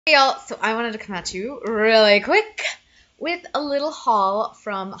Hey y'all, so I wanted to come at you really quick with a little haul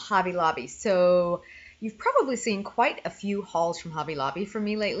from Hobby Lobby. So you've probably seen quite a few hauls from Hobby Lobby from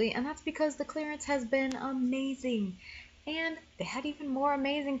me lately, and that's because the clearance has been amazing. And they had even more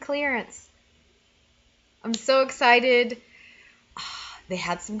amazing clearance. I'm so excited. They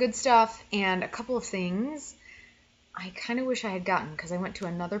had some good stuff and a couple of things I kind of wish I had gotten because I went to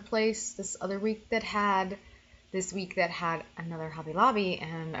another place this week that had another Hobby Lobby,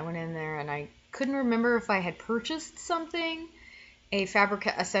 and I went in there and I couldn't remember if I had purchased something, a set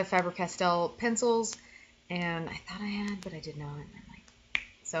of Faber-Castell pencils, and I thought I had, but I did not. And I'm like,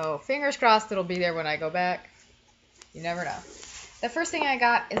 so fingers crossed it'll be there when I go back. You never know. The first thing I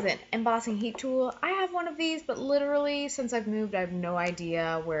got is an embossing heat tool. I have one of these, but literally since I've moved, I have no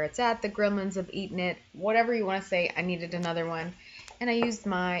idea where it's at. The gremlins have eaten it. Whatever you want to say, I needed another one. And I used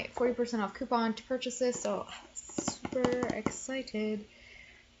my 40% off coupon to purchase this, so I was super excited.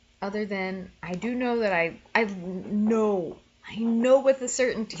 Other than, I do know that I know with a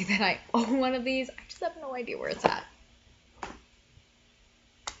certainty that I own one of these. I just have no idea where it's at.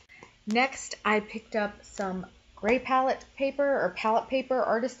 Next, I picked up some gray palette paper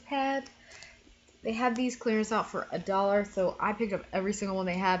artist pad. They had these clearance out for $1, so I picked up every single one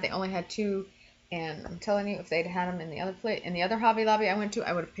they had. They only had two, and I'm telling you, if they'd had them in the other Hobby Lobby I went to,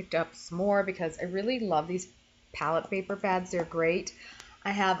 I would have picked up some more because I really love these palette paper pads. They're great.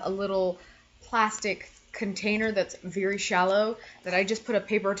 I have a little plastic container that's very shallow that I just put a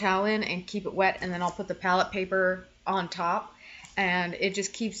paper towel in and keep it wet, and then I'll put the palette paper on top, and it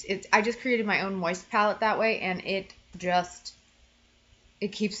just keeps it. I just created my own moist palette that way, and it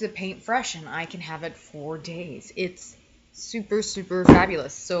keeps the paint fresh, and I can have it for days. It's super, super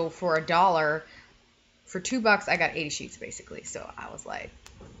fabulous. So for $1, for $2, I got 80 sheets basically. So I was like,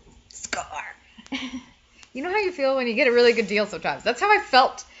 score. You know how you feel when you get a really good deal sometimes? That's how I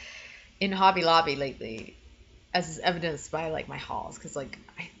felt in Hobby Lobby lately, as is evidenced by like my hauls. Because like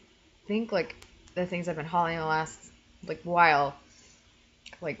I think like the things I've been hauling in the last like while,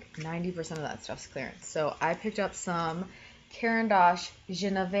 like 90% of that stuff's clearance. So I picked up some Caran d'Ache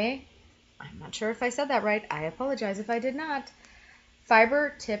Geneve. I'm not sure if I said that right. I apologize if I did not.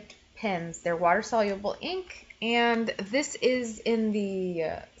 Fiber tipped pens. They're water soluble ink, and this is in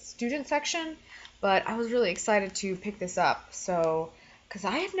the student section. But I was really excited to pick this up. So, because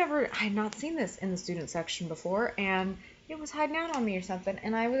I had not seen this in the student section before, and it was hiding out on me or something,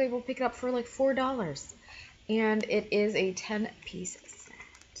 and I was able to pick it up for like $4. And it is a 10-piece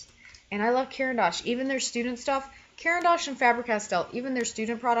set. And I love Caran d'Ache. Even their student stuff, Caran d'Ache and Faber-Castell, even their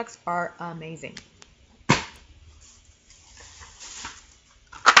student products are amazing. I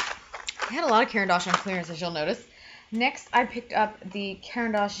had a lot of Caran d'Ache on clearance, as you'll notice. Next, I picked up the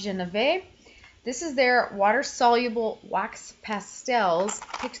Caran d'Ache Geneve. This is their water-soluble wax pastels.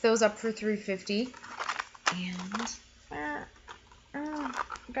 Picked those up for $3.50. And I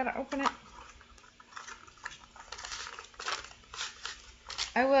gotta open it.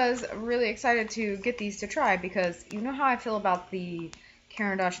 I was really excited to get these to try because you know how I feel about the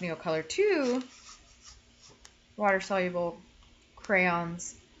Caran d'Ache Neocolor 2 water-soluble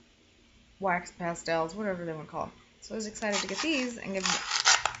crayons, wax pastels, whatever they want to call them. So I was excited to get these and give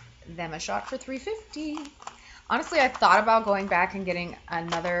them a shot for $3.50. Honestly, I thought about going back and getting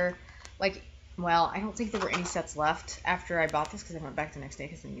another, well, I don't think there were any sets left after I bought this because I went back the next day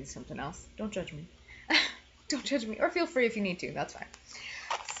because I needed something else. Don't judge me. Don't judge me. Or feel free if you need to. That's fine.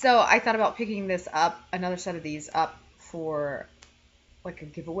 So I thought about picking this up, another set of these up for like a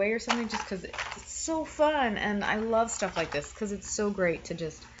giveaway or something, just because it's so fun, and I love stuff like this because it's so great to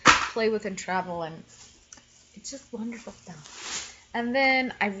just play with and travel, and it's just wonderful stuff. And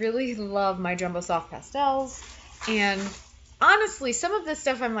then I really love my Jumbo Soft pastels, and honestly, some of this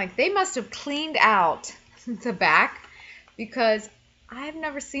stuff I'm like, they must have cleaned out the back because I've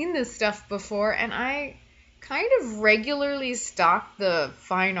never seen this stuff before, and I kind of regularly stock the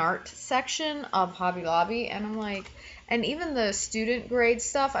fine art section of Hobby Lobby, and I'm like, and even the student grade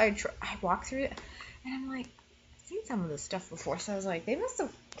stuff, I walk through it, and I'm like, I've seen some of this stuff before, so I was like, people must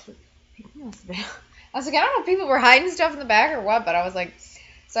have been, I was like, I don't know if people were hiding stuff in the back or what, but I was like,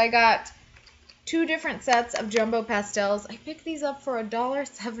 so I got 2 different sets of jumbo pastels. I picked these up for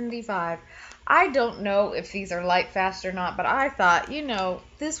 $1.75. I don't know if these are light fast or not, but I thought,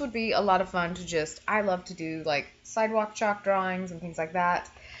 this would be a lot of fun to I love to do like sidewalk chalk drawings and things like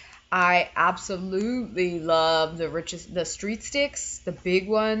that. I absolutely love the street sticks, the big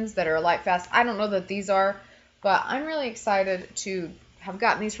ones that are light fast. I don't know that these are, but I'm really excited to have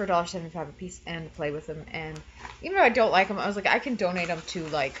gotten these for $1.75 a piece and play with them. And even though I don't like them, I was like, I can donate them to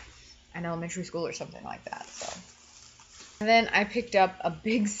like an elementary school or something like that. So And then I picked up a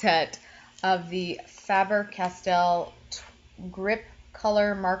big set of the Faber-Castell grip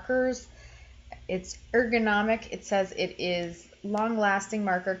color markers. It's ergonomic. It says it is long-lasting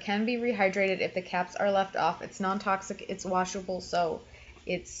marker, can be rehydrated if the caps are left off. It's non-toxic, it's washable, so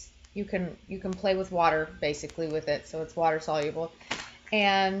you can play with water basically with it, so it's water soluble.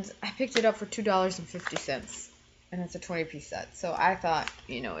 And I picked it up for $2.50, and it's a 20-piece set. So I thought,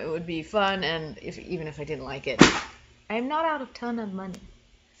 it would be fun, and even if I didn't like it, I'm not out of ton of money.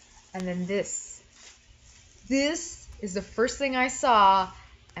 And then this is the first thing I saw,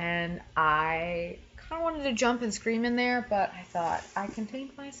 and I kind of wanted to jump and scream in there, but I thought I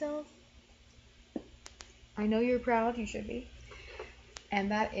contained myself. I know you're proud, you should be.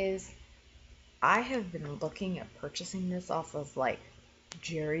 And that is, I have been looking at purchasing this off of like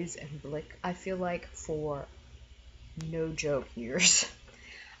Jerry's and Blick, I feel like, for no joke years.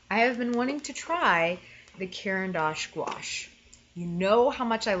 I have been wanting to try the Caran d'Ache gouache. You know how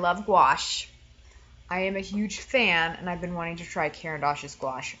much I love gouache. I am a huge fan, and I've been wanting to try Caran d'Ache's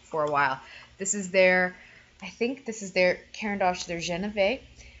gouache for a while. I think this is their Caran d'Ache, their Genevieve.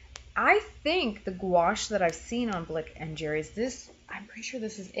 I think the gouache that I've seen on Blick and Jerry's, I'm pretty sure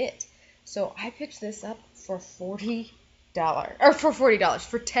this is it. So I picked this up for $40,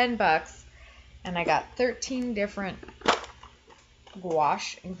 for $10, and I got 13 different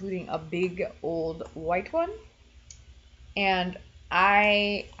gouache, including a big old white one. And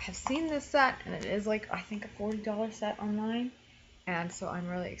I have seen this set, and it is like, I think, a $40 set online. And so I'm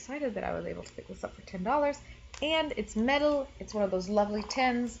really excited that I was able to pick this up for $10. And it's metal. It's one of those lovely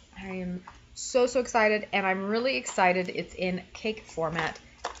tins. I am so excited, and I'm really excited it's in cake format.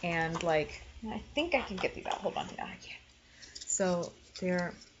 And like, I think I can get these out. Hold on. Yeah, I can. So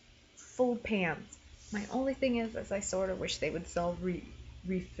they're full pans. My only thing is I sort of wish they would sell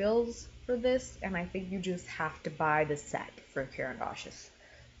refills for this, and I think you just have to buy the set for Caran d'Ache's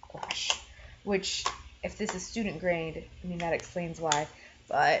gouache, which, if this is student grade, I mean, that explains why.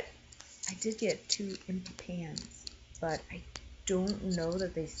 But I did get 2 empty pans, but I don't know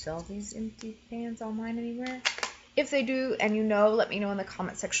that they sell these empty pans online anywhere. If they do, and let me know in the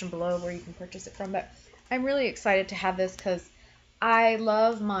comment section below where you can purchase it from. But I'm really excited to have this because I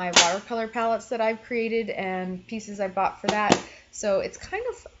love my watercolor palettes that I've created and pieces I bought for that. So it's kind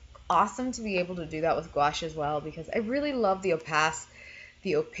of awesome to be able to do that with gouache as well, because I really love the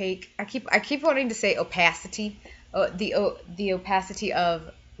opaque. I keep wanting to say opacity. The opacity of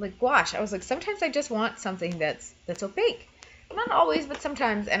like gouache. I was like, sometimes I just want something that's opaque. Not always, but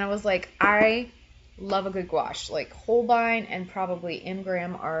sometimes. And I was like, I love a good gouache. Like Holbein and probably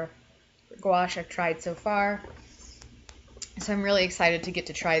Ingram are gouache I've tried so far. So I'm really excited to get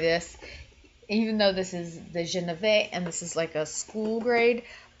to try this, even though this is the Genevieve and this is like a school grade.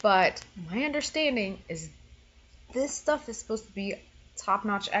 But my understanding is this stuff is supposed to be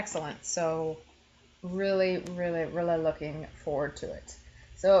top-notch excellent. So really looking forward to it.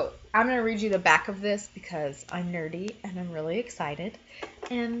 So I'm going to read you the back of this because I'm nerdy and I'm really excited.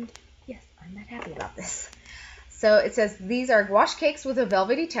 And yes, I'm not happy about this. So it says, these are gouache cakes with a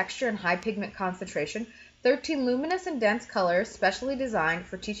velvety texture and high pigment concentration. 13 luminous and dense colors, specially designed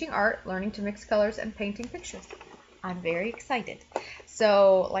for teaching art, learning to mix colors, and painting pictures. I'm very excited.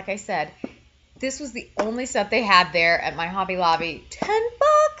 So, like I said, this was the only set they had there at my Hobby Lobby. $10!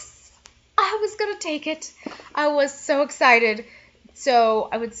 I was going to take it. I was so excited. So,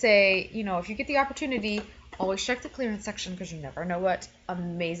 I would say, if you get the opportunity, always check the clearance section because you never know what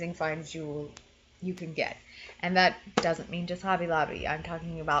amazing finds you can get. And that doesn't mean just Hobby Lobby. I'm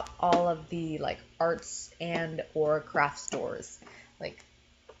talking about all of the like arts and or craft stores. Like,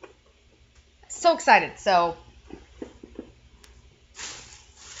 so excited. So,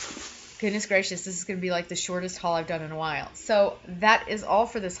 goodness gracious, this is going to be like the shortest haul I've done in a while. So that is all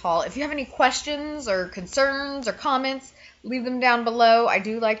for this haul. If you have any questions or concerns or comments, leave them down below. I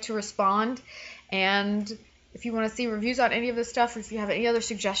do like to respond. And if you want to see reviews on any of this stuff, or if you have any other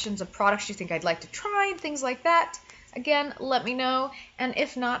suggestions of products you think I'd like to try and things like that, again, let me know. And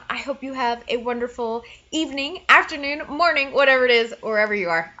if not, I hope you have a wonderful evening, afternoon, morning, whatever it is, wherever you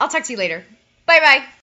are. I'll talk to you later. Bye-bye.